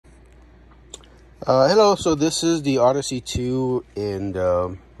Hello, so this is the Odyssey 2 and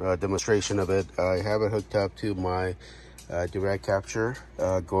demonstration of it. I have it hooked up to my direct capture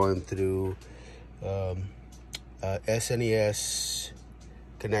going through SNES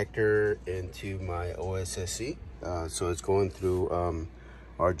connector into my OSSC. So it's going through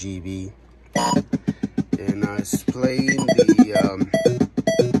RGB, and it's playing the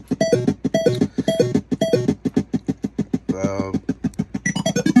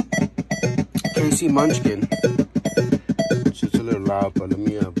Casey Munchkin. It's just a little loud, but let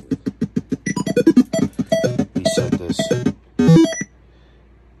me reset this.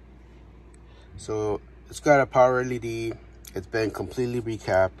 So it's got a power LED. It's been completely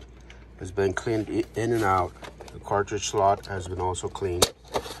recapped. It's been cleaned in and out. The cartridge slot has been also cleaned.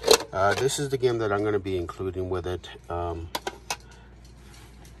 This is the game that I'm going to be including with it. But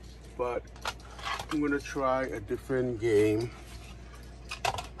I'm going to try a different game.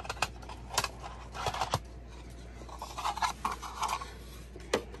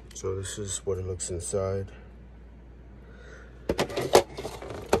 So this is what it looks inside.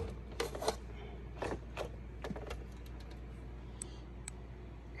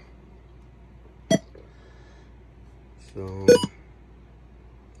 So I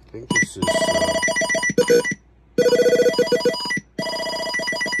think this is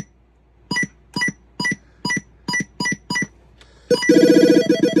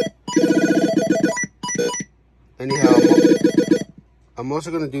anyhow, I'm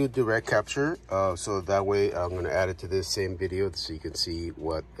also going to do direct capture, so that way I'm going to add it to this same video so you can see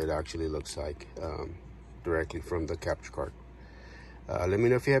what it actually looks like directly from the capture card. Let me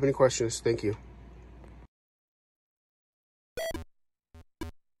know if you have any questions. Thank you.